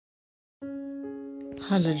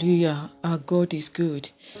Hallelujah, our God is good.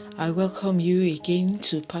 I welcome you again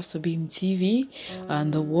to Pastor Bim TV,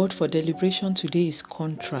 and the word for deliberation today is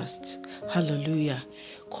contrast. Hallelujah.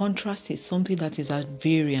 Contrast is something that is at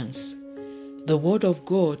variance. The word of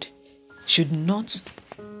God should not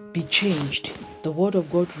be changed. The word of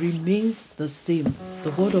God remains the same.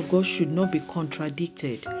 The word of God should not be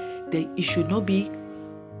contradicted. It should not be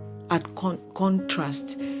at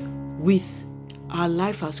contrast with our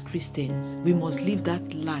life as Christians. We must live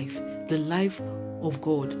that life, the life of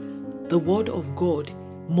God. The word of God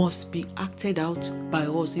must be acted out by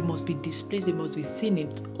us. It must be displayed. It must be seen in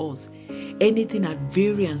us. Anything at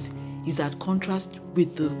variance is at contrast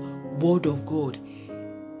with the word of God,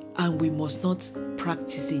 and we must not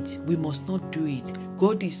practice it. We must not do it.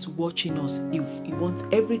 God is watching us. He wants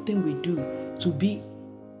everything we do to be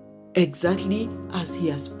exactly as He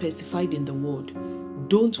has specified in the word.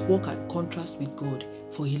 Don't walk at contrast with God,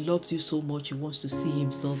 for He loves you so much. He wants to see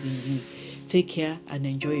Himself in you. Take care and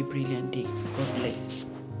enjoy a brilliant day. God bless.